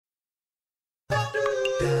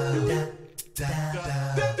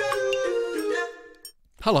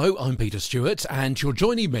Hello, I'm Peter Stewart, and you're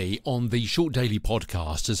joining me on the Short Daily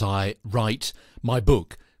Podcast as I write my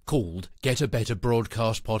book called Get a Better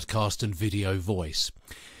Broadcast, Podcast and Video Voice.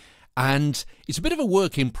 And it's a bit of a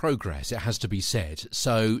work in progress, it has to be said.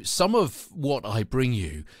 So some of what I bring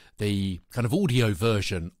you, the kind of audio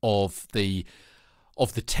version of the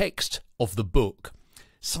text of the book,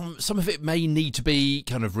 some of it may need to be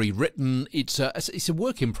kind of rewritten. It's a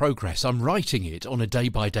work in progress. I'm writing it on a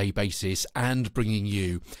day-by-day basis and bringing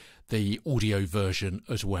you the audio version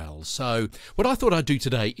as well. So what I thought I'd do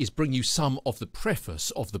today is bring you some of the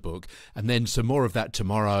preface of the book and then some more of that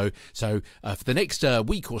tomorrow. So for the next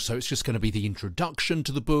week or so, it's just going to be the introduction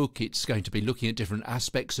to the book. It's going to be looking at different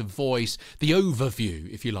aspects of voice, the overview,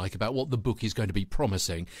 if you like, about what the book is going to be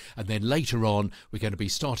promising. And then later on, we're going to be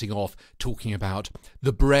starting off talking about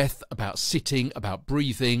the breath, about sitting, about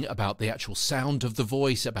breathing, about the actual sound of the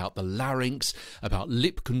voice, about the larynx, about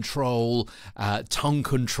lip control, tongue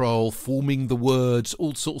control, forming the words,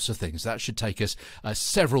 all sorts of things. That should take us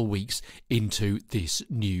several weeks into this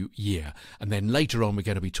new year. And then later on, we're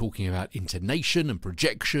going to be talking about intonation and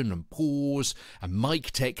projection and pause and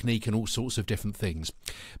mic technique and all sorts of different things.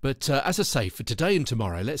 But as I say, for today and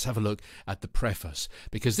tomorrow, let's have a look at the preface,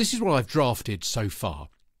 because this is what I've drafted so far.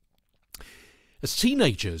 As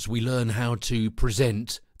teenagers, we learn how to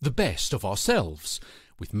present the best of ourselves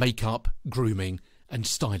with makeup, grooming and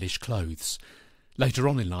stylish clothes. Later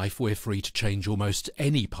on in life, we're free to change almost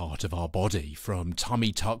any part of our body, from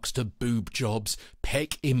tummy tucks to boob jobs,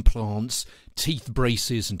 pec implants, teeth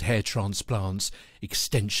braces and hair transplants,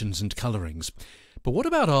 extensions and colourings. But what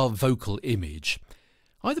about our vocal image?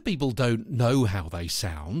 Either people don't know how they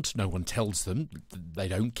sound, no one tells them, they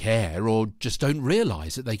don't care, or just don't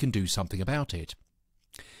realise that they can do something about it.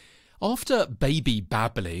 After baby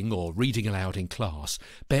babbling or reading aloud in class,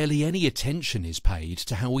 barely any attention is paid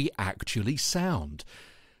to how we actually sound.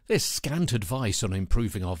 There's scant advice on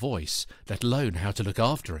improving our voice, let alone how to look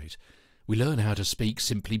after it. We learn how to speak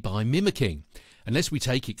simply by mimicking. Unless we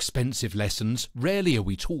take expensive lessons, rarely are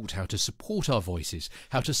we taught how to support our voices,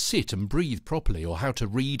 how to sit and breathe properly, or how to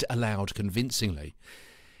read aloud convincingly.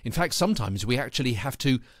 In fact, sometimes we actually have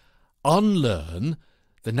to unlearn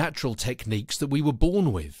the natural techniques that we were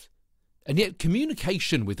born with. And yet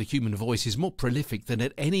communication with the human voice is more prolific than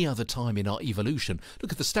at any other time in our evolution.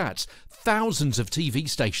 Look at the stats. Thousands of TV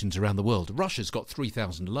stations around the world. Russia's got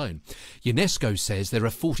 3,000 alone. UNESCO says there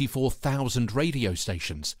are 44,000 radio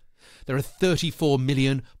stations. There are 34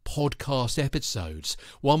 million podcast episodes,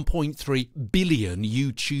 1.3 billion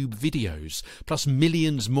YouTube videos, plus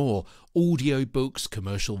millions more audiobooks,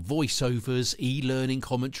 commercial voiceovers, e-learning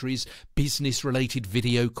commentaries, business-related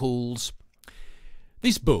video calls.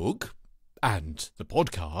 This book and the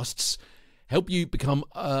podcasts help you become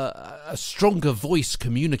a stronger voice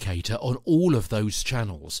communicator on all of those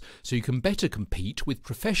channels, so you can better compete with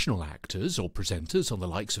professional actors or presenters on the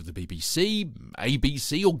likes of the BBC,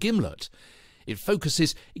 ABC or Gimlet. It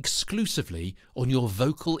focuses exclusively on your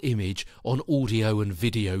vocal image on audio and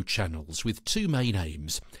video channels with two main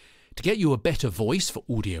aims: to get you a better voice for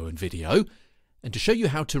audio and video, and to show you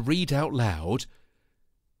how to read out loud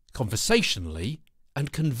conversationally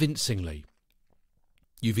and convincingly.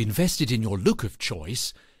 You've invested in your look of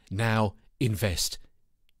choice, now invest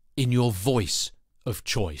in your voice of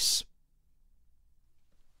choice.